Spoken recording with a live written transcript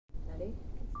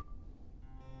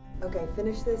Okay,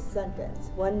 finish this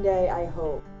sentence. One day I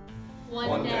hope.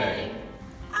 One day.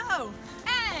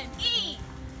 O-N-E!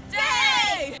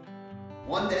 Day!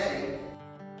 One day.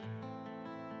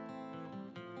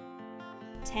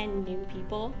 10 new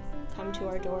people come to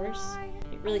our doors.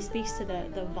 It really speaks to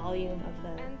the volume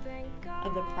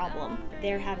of the problem.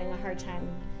 They're having a hard time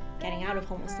getting out of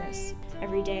homelessness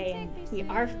every day, and we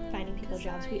are finding people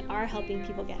jobs. We are helping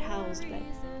people get housed, but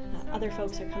other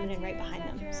folks are coming in right behind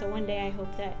them. So one day I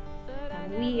hope that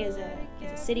we as a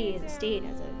city, as a state,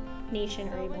 as a nation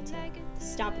are able to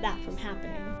stop that from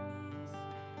happening.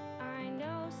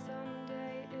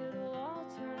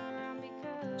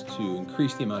 To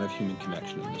increase the amount of human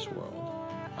connection in this world.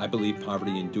 I believe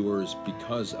poverty endures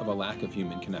because of a lack of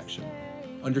human connection.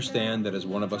 Understand that as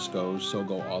one of us goes, so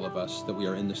go all of us, that we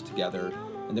are in this together,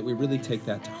 and that we really take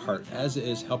that to heart, as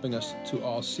is helping us to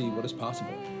all see what is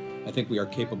possible. I think we are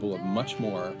capable of much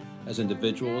more as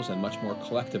individuals and much more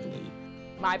collectively.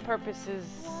 My purpose is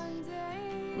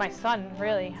my son,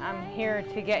 really. I'm here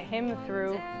to get him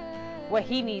through what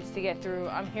he needs to get through.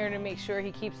 I'm here to make sure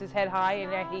he keeps his head high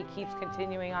and that he keeps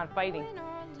continuing on fighting,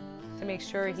 to make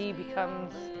sure he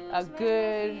becomes a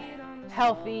good,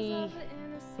 healthy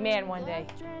man one day.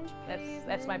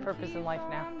 That's my purpose in life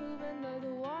now.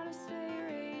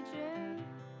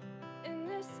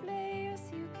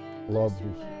 Love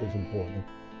is important,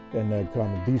 and that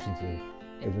common decency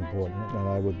is important, and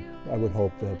I would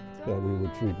hope that we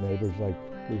would treat neighbors like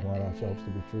we want ourselves to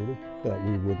be treated, that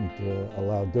we wouldn't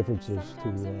allow differences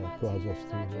to cause us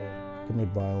to commit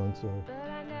violence or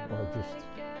just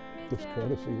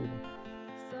discourtesy even.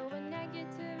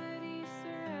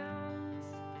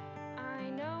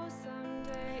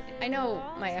 I know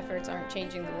my efforts aren't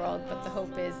changing the world, but the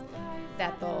hope is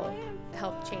that they'll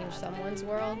help change someone's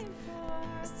world.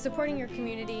 Supporting your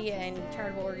community and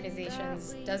charitable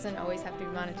organizations doesn't always have to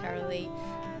be monetarily.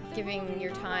 Giving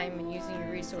your time and using your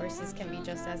resources can be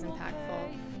just as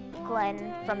impactful.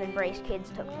 Glenn from Embrace Kids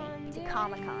took me to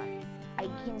Comic-Con. I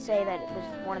can say that it was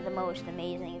one of the most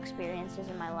amazing experiences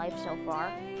in my life so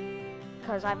far,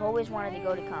 because I've always wanted to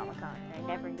go to Comic-Con, and I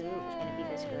never knew it was going to be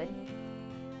this good.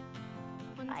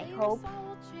 I hope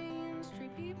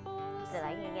that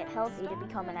I can get healthy to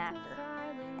become an actor,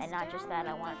 and not just that,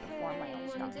 I want to perform my own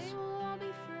stunts.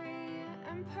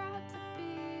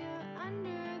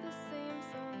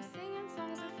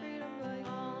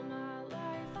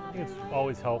 I think it's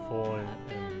always helpful and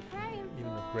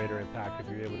even with greater impact if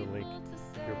you're able to link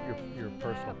your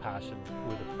personal passion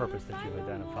with a purpose that you've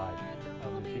identified.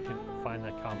 If you can find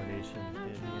that combination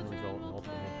in the end result and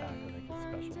ultimate impact, I think it's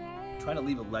special. Try to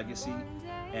leave a legacy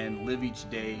and live each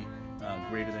day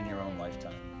greater than your own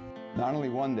lifetime. Not only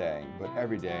one day, but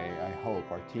every day, I hope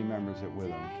our team members at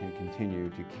Withum can continue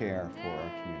to care for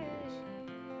our communities.